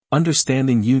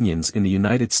Understanding Unions in the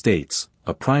United States,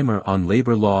 a primer on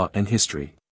labor law and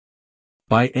history.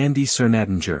 By Andy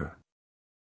Cernadinger.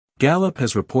 Gallup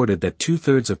has reported that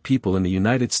 2/3 of people in the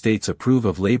United States approve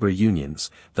of labor unions,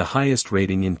 the highest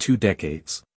rating in 2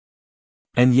 decades.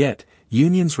 And yet,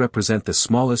 unions represent the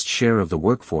smallest share of the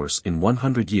workforce in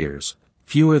 100 years,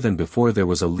 fewer than before there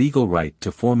was a legal right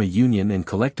to form a union and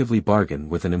collectively bargain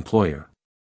with an employer.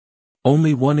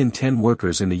 Only 1 in 10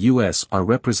 workers in the U.S. are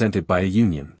represented by a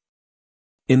union.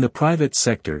 In the private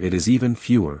sector it is even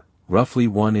fewer, roughly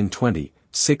 1 in 20,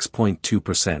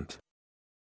 6.2%.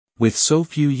 With so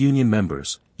few union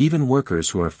members, even workers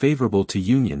who are favorable to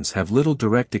unions have little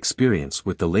direct experience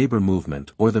with the labor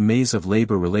movement or the maze of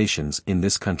labor relations in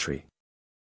this country.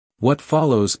 What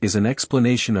follows is an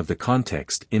explanation of the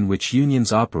context in which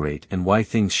unions operate and why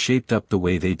things shaped up the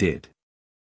way they did.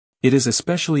 It is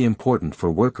especially important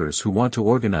for workers who want to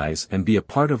organize and be a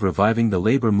part of reviving the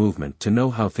labor movement to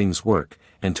know how things work,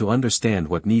 and to understand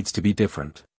what needs to be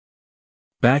different.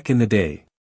 Back in the day,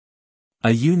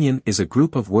 a union is a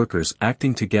group of workers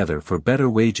acting together for better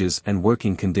wages and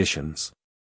working conditions.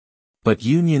 But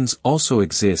unions also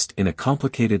exist in a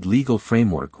complicated legal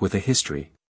framework with a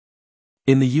history.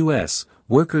 In the U.S.,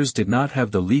 workers did not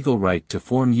have the legal right to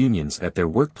form unions at their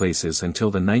workplaces until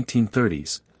the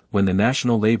 1930s, when the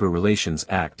National Labor Relations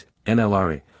Act,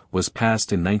 NLRA, was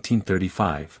passed in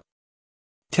 1935.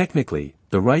 Technically,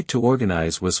 the right to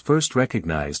organize was first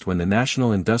recognized when the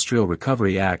National Industrial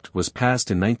Recovery Act was passed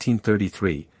in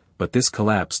 1933, but this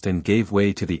collapsed and gave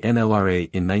way to the NLRA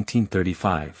in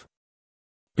 1935.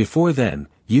 Before then,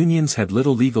 unions had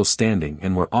little legal standing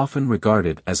and were often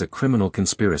regarded as a criminal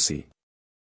conspiracy.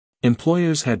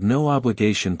 Employers had no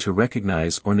obligation to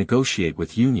recognize or negotiate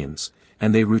with unions,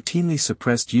 and they routinely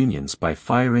suppressed unions by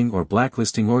firing or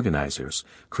blacklisting organizers,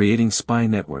 creating spy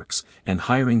networks, and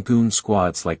hiring goon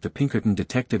squads like the Pinkerton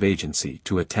Detective Agency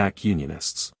to attack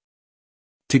unionists.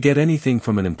 To get anything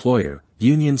from an employer,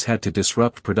 unions had to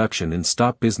disrupt production and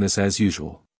stop business as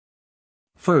usual.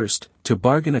 First, to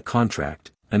bargain a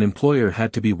contract, an employer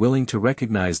had to be willing to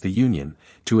recognize the union,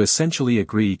 to essentially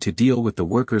agree to deal with the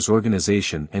workers'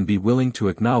 organization and be willing to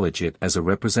acknowledge it as a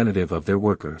representative of their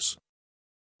workers.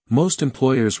 Most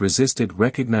employers resisted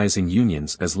recognizing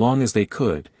unions as long as they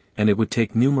could, and it would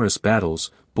take numerous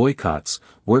battles, boycotts,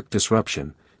 work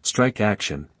disruption, strike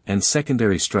action, and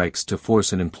secondary strikes to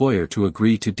force an employer to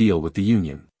agree to deal with the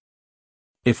union.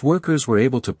 If workers were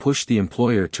able to push the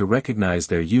employer to recognize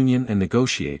their union and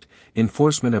negotiate,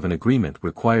 enforcement of an agreement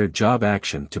required job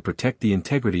action to protect the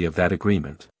integrity of that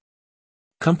agreement.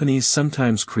 Companies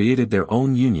sometimes created their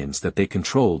own unions that they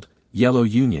controlled, yellow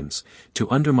unions, to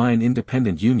undermine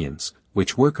independent unions,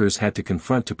 which workers had to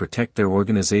confront to protect their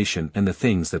organization and the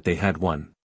things that they had won.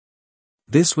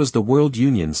 This was the world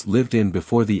unions lived in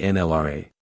before the NLRA.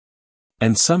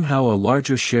 And somehow a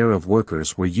larger share of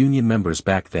workers were union members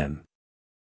back then.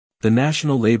 The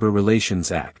National Labor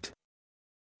Relations Act.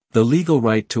 The legal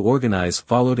right to organize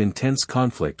followed intense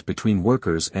conflict between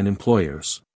workers and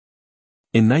employers.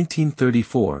 In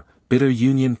 1934, bitter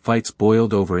union fights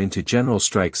boiled over into general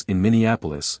strikes in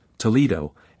Minneapolis,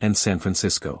 Toledo, and San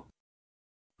Francisco.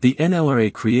 The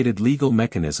NLRA created legal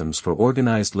mechanisms for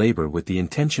organized labor with the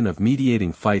intention of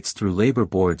mediating fights through labor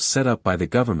boards set up by the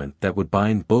government that would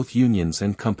bind both unions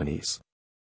and companies.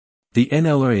 The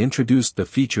NLRA introduced the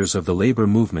features of the labor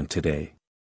movement today.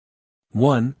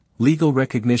 1. Legal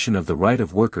recognition of the right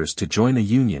of workers to join a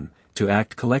union, to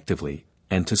act collectively,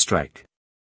 and to strike.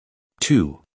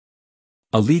 2.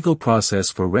 A legal process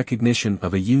for recognition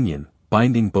of a union,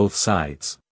 binding both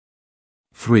sides.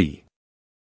 3.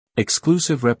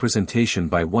 Exclusive representation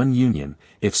by one union,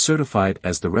 if certified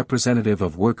as the representative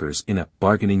of workers in a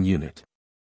bargaining unit.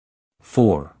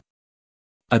 4.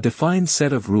 A defined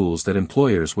set of rules that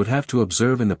employers would have to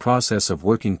observe in the process of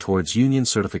working towards union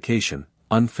certification,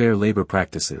 unfair labor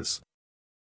practices.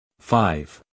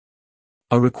 5.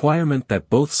 A requirement that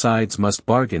both sides must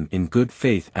bargain in good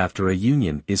faith after a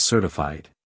union is certified.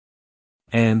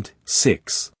 And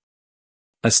 6.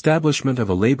 Establishment of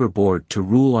a labor board to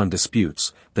rule on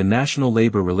disputes, the National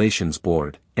Labor Relations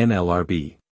Board,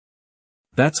 NLRB.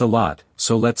 That's a lot,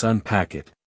 so let's unpack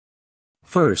it.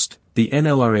 First, the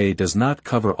NLRA does not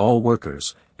cover all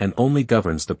workers, and only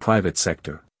governs the private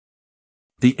sector.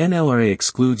 The NLRA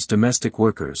excludes domestic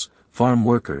workers, farm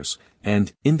workers,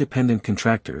 and independent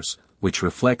contractors, which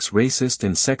reflects racist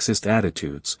and sexist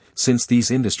attitudes, since these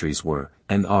industries were,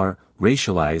 and are,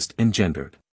 racialized and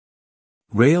gendered.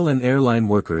 Rail and airline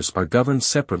workers are governed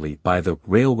separately by the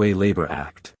Railway Labor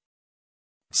Act.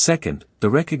 Second, the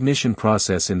recognition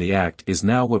process in the Act is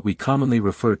now what we commonly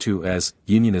refer to as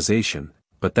unionization,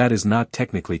 but that is not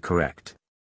technically correct.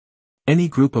 Any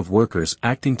group of workers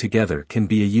acting together can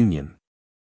be a union.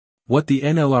 What the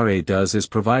NLRA does is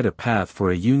provide a path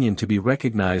for a union to be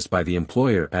recognized by the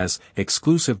employer as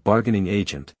exclusive bargaining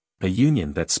agent, a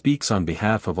union that speaks on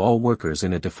behalf of all workers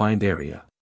in a defined area.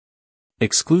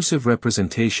 Exclusive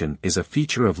representation is a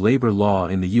feature of labor law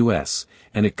in the U.S.,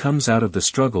 and it comes out of the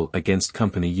struggle against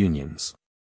company unions.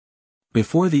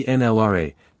 Before the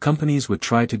NLRA, companies would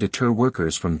try to deter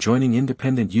workers from joining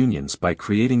independent unions by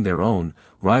creating their own,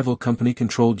 rival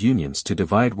company-controlled unions to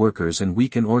divide workers and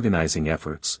weaken organizing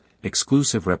efforts.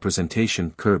 Exclusive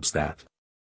representation curbs that.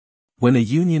 When a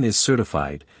union is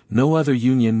certified, no other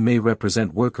union may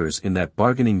represent workers in that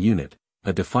bargaining unit,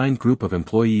 a defined group of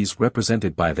employees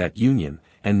represented by that union,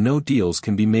 and no deals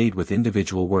can be made with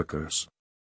individual workers.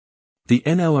 The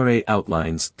NLRA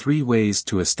outlines 3 ways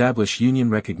to establish union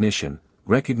recognition: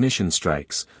 recognition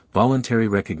strikes, voluntary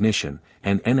recognition,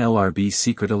 and NLRB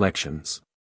secret elections.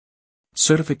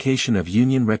 Certification of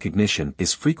union recognition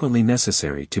is frequently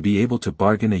necessary to be able to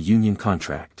bargain a union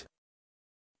contract.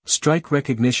 Strike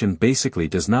recognition basically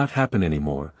does not happen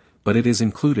anymore, but it is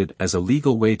included as a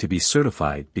legal way to be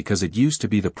certified because it used to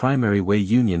be the primary way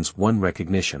unions won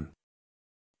recognition.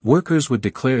 Workers would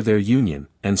declare their union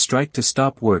and strike to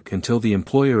stop work until the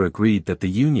employer agreed that the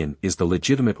union is the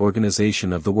legitimate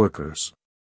organization of the workers.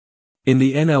 In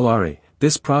the NLRA,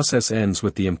 this process ends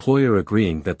with the employer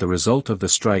agreeing that the result of the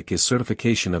strike is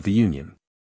certification of the union.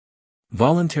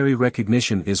 Voluntary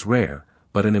recognition is rare,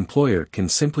 but an employer can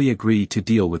simply agree to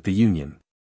deal with the union.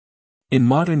 In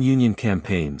modern union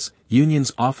campaigns,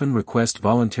 unions often request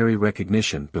voluntary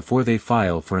recognition before they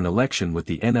file for an election with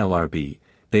the NLRB.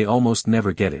 They almost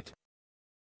never get it.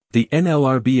 The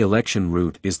NLRB election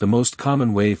route is the most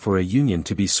common way for a union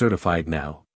to be certified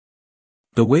now.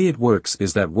 The way it works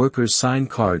is that workers sign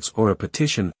cards or a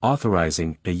petition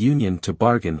authorizing a union to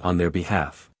bargain on their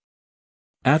behalf.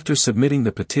 After submitting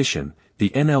the petition, the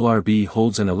NLRB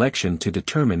holds an election to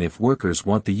determine if workers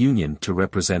want the union to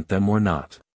represent them or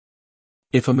not.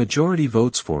 If a majority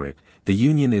votes for it, the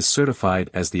union is certified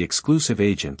as the exclusive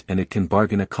agent and it can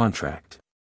bargain a contract.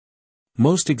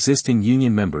 Most existing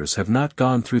union members have not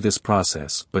gone through this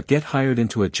process but get hired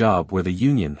into a job where the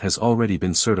union has already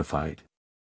been certified.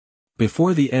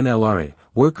 Before the NLRA,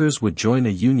 workers would join a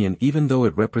union even though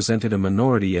it represented a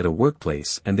minority at a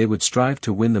workplace, and they would strive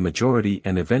to win the majority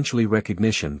and eventually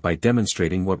recognition by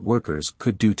demonstrating what workers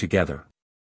could do together.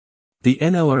 The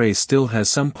NLRA still has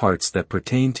some parts that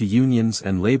pertain to unions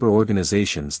and labor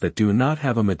organizations that do not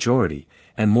have a majority,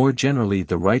 and more generally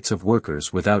the rights of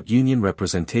workers without union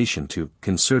representation to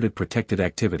concerted protected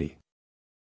activity.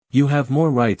 You have more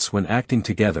rights when acting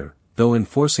together, though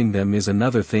enforcing them is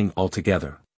another thing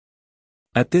altogether.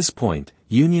 At this point,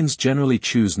 unions generally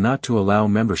choose not to allow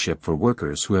membership for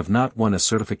workers who have not won a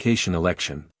certification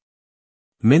election.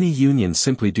 Many unions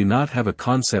simply do not have a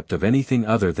concept of anything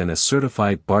other than a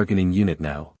certified bargaining unit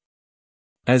now.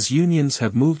 As unions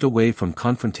have moved away from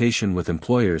confrontation with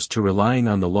employers to relying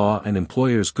on the law and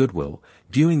employers' goodwill,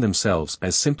 viewing themselves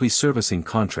as simply servicing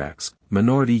contracts,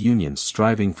 minority unions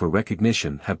striving for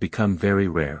recognition have become very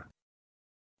rare.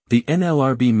 The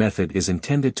NLRB method is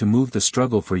intended to move the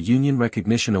struggle for union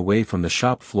recognition away from the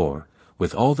shop floor,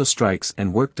 with all the strikes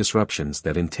and work disruptions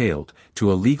that entailed,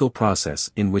 to a legal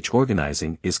process in which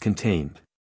organizing is contained.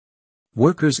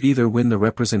 Workers either win the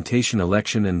representation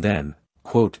election and then,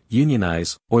 quote,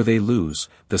 unionize, or they lose,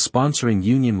 the sponsoring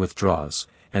union withdraws,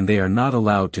 and they are not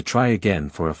allowed to try again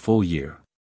for a full year.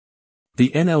 The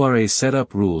NLRA set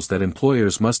up rules that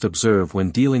employers must observe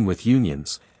when dealing with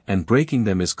unions, and breaking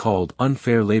them is called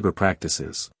unfair labor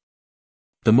practices.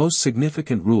 The most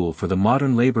significant rule for the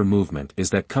modern labor movement is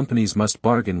that companies must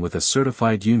bargain with a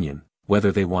certified union,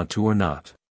 whether they want to or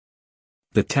not.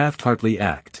 The Taft-Hartley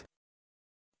Act.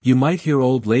 You might hear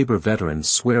old labor veterans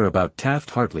swear about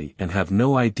Taft-Hartley and have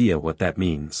no idea what that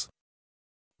means.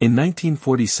 In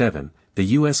 1947, the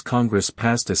U.S. Congress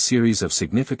passed a series of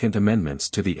significant amendments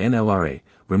to the NLRA,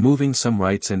 removing some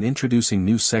rights and introducing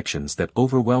new sections that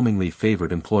overwhelmingly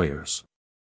favored employers.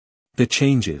 The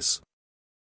changes: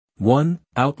 1.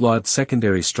 Outlawed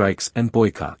secondary strikes and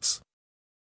boycotts.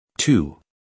 2.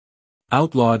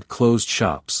 Outlawed closed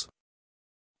shops.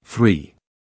 3.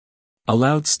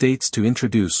 Allowed states to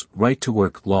introduce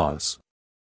right-to-work laws.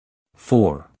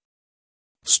 4.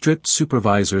 Stripped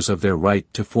supervisors of their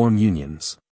right to form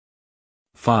unions.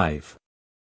 5.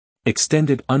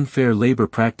 Extended unfair labor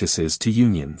practices to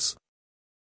unions.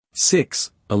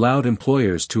 6. Allowed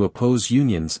employers to oppose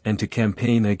unions and to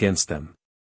campaign against them.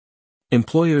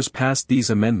 Employers passed these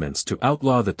amendments to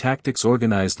outlaw the tactics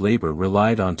organized labor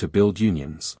relied on to build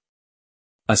unions.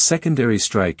 A secondary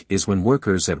strike is when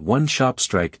workers at one shop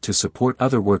strike to support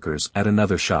other workers at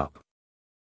another shop.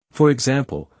 For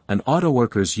example, an auto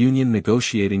workers union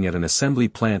negotiating at an assembly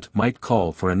plant might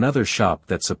call for another shop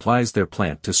that supplies their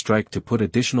plant to strike to put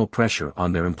additional pressure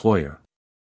on their employer.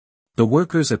 The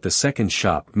workers at the second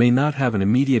shop may not have an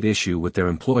immediate issue with their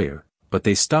employer, but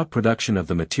they stop production of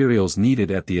the materials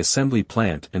needed at the assembly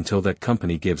plant until that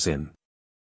company gives in.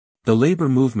 The labor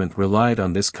movement relied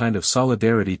on this kind of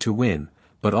solidarity to win,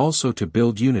 but also to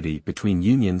build unity between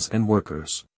unions and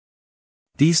workers.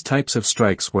 These types of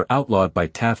strikes were outlawed by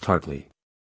Taft-Hartley.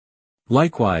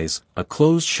 Likewise, a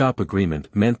closed shop agreement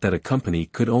meant that a company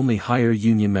could only hire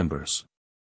union members.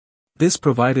 This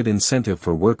provided incentive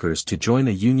for workers to join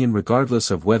a union regardless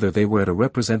of whether they were at a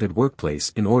represented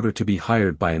workplace in order to be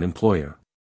hired by an employer.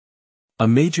 A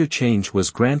major change was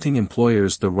granting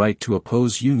employers the right to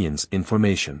oppose unions in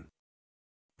formation.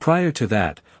 Prior to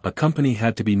that, a company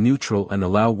had to be neutral and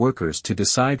allow workers to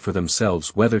decide for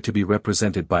themselves whether to be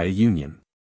represented by a union.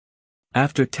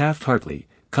 After Taft-Hartley,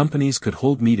 companies could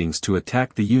hold meetings to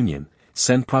attack the union,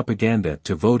 send propaganda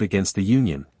to vote against the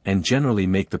union, and generally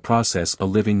make the process a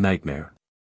living nightmare.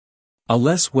 A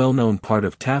less well-known part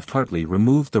of Taft-Hartley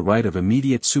removed the right of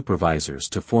immediate supervisors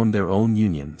to form their own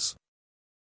unions.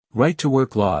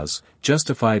 Right-to-work laws,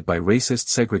 justified by racist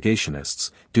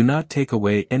segregationists, do not take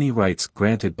away any rights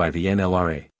granted by the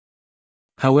NLRA.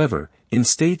 However, in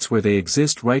states where they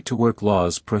exist, right-to-work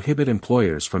laws prohibit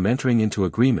employers from entering into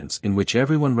agreements in which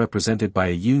everyone represented by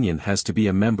a union has to be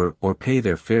a member or pay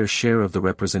their fair share of the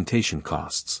representation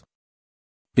costs.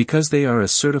 Because they are a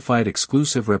certified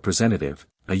exclusive representative,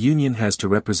 a union has to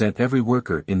represent every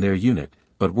worker in their unit,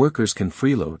 but workers can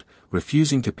freeload,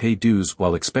 refusing to pay dues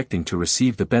while expecting to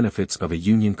receive the benefits of a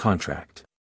union contract.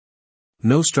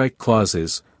 No strike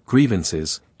clauses,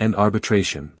 grievances, and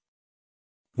arbitration.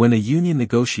 When a union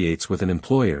negotiates with an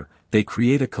employer, they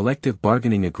create a collective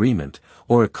bargaining agreement,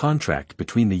 or a contract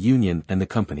between the union and the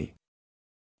company.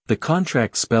 The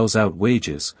contract spells out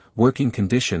wages, working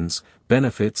conditions,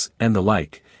 benefits, and the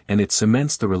like, and it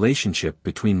cements the relationship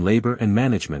between labor and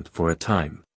management for a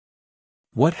time.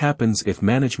 What happens if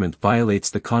management violates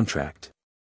the contract?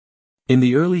 In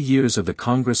the early years of the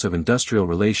Congress of Industrial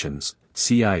Relations,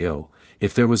 CIO,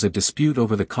 if there was a dispute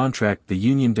over the contract, the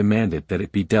union demanded that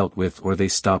it be dealt with or they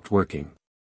stopped working.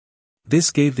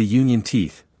 This gave the union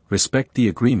teeth: respect the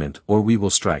agreement or we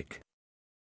will strike.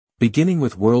 Beginning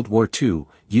with World War II,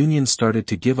 unions started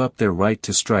to give up their right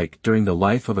to strike during the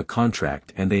life of a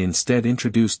contract, and they instead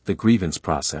introduced the grievance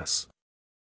process.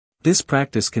 This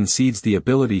practice concedes the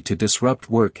ability to disrupt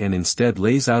work and instead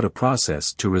lays out a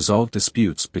process to resolve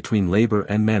disputes between labor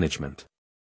and management.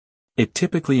 It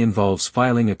typically involves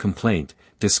filing a complaint,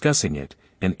 discussing it,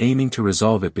 and aiming to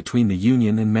resolve it between the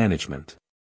union and management.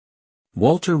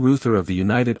 Walter Reuther of the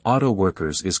United Auto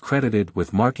Workers is credited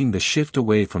with marking the shift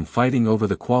away from fighting over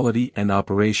the quality and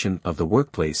operation of the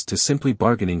workplace to simply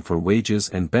bargaining for wages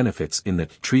and benefits in the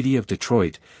Treaty of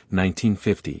Detroit,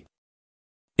 1950.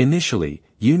 Initially,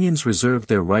 unions reserved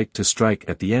their right to strike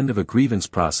at the end of a grievance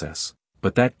process,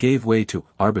 but that gave way to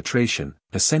arbitration,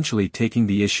 essentially taking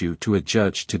the issue to a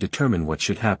judge to determine what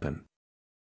should happen.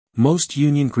 Most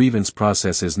union grievance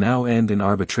processes now end in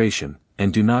arbitration,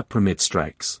 and do not permit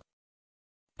strikes.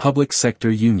 Public sector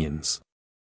unions.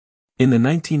 In the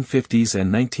 1950s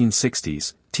and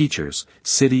 1960s, teachers,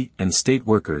 city and state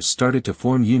workers started to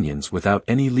form unions without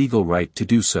any legal right to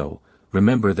do so.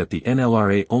 Remember that the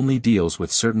NLRA only deals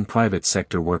with certain private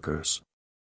sector workers.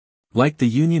 Like the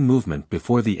union movement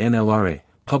before the NLRA,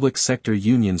 public sector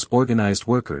unions organized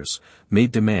workers,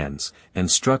 made demands,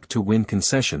 and struck to win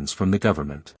concessions from the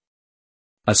government.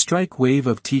 A strike wave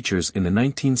of teachers in the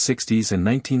 1960s and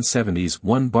 1970s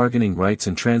won bargaining rights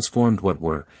and transformed what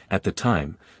were, at the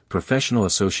time, professional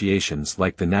associations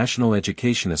like the National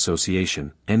Education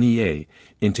Association, NEA,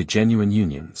 into genuine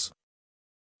unions.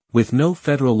 With no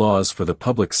federal laws for the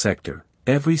public sector,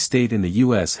 every state in the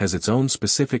U.S. has its own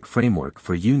specific framework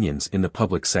for unions in the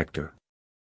public sector.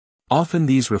 Often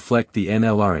these reflect the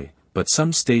NLRA, but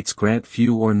some states grant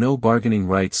few or no bargaining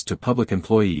rights to public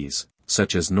employees,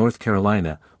 such as North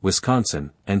Carolina,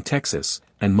 Wisconsin, and Texas,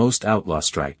 and most outlaw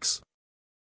strikes.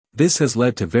 This has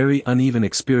led to very uneven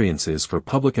experiences for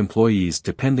public employees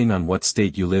depending on what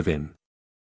state you live in.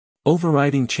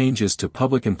 Overriding changes to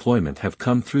public employment have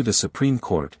come through the Supreme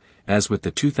Court, as with the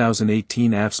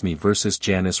 2018 AFSCME v.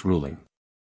 Janus ruling.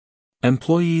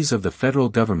 Employees of the federal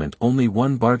government only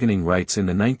won bargaining rights in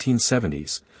the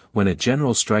 1970s, when a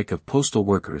general strike of postal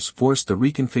workers forced the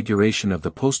reconfiguration of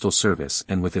the Postal Service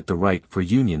and with it the right for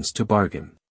unions to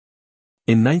bargain.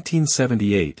 In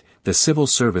 1978, the Civil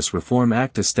Service Reform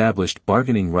Act established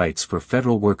bargaining rights for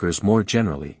federal workers more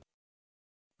generally.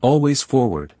 Always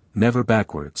forward, never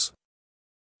backwards.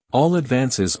 All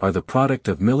advances are the product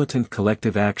of militant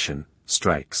collective action,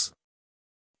 strikes.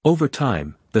 Over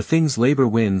time, the things labor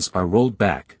wins are rolled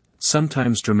back,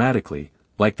 sometimes dramatically,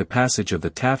 like the passage of the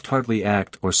Taft-Hartley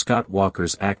Act or Scott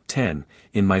Walker's Act 10,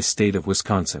 in my state of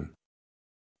Wisconsin.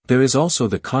 There is also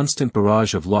the constant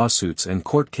barrage of lawsuits and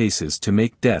court cases to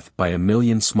make death by a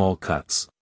million small cuts.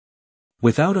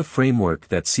 Without a framework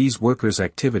that sees workers'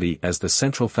 activity as the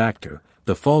central factor,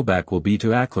 the fallback will be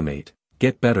to acclimate,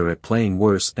 get better at playing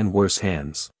worse and worse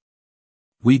hands.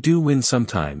 We do win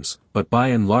sometimes, but by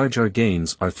and large our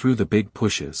gains are through the big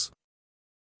pushes.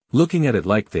 Looking at it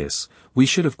like this, we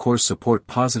should of course support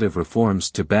positive reforms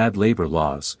to bad labor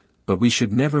laws, but we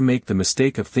should never make the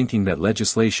mistake of thinking that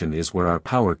legislation is where our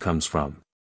power comes from.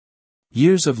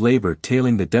 Years of labor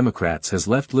tailing the Democrats has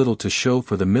left little to show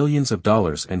for the millions of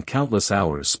dollars and countless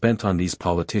hours spent on these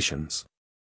politicians.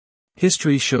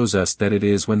 History shows us that it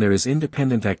is when there is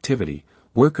independent activity,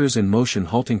 workers in motion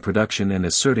halting production and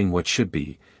asserting what should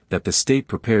be, that the state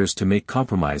prepares to make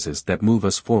compromises that move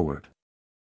us forward.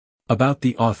 About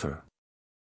the author.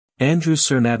 Andrew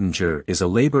Cernadinger is a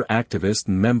labor activist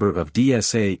and member of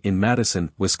DSA in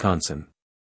Madison, Wisconsin.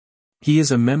 He is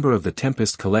a member of the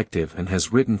Tempest Collective and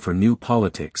has written for New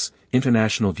Politics,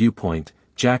 International Viewpoint,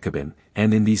 Jacobin,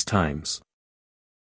 and In These Times.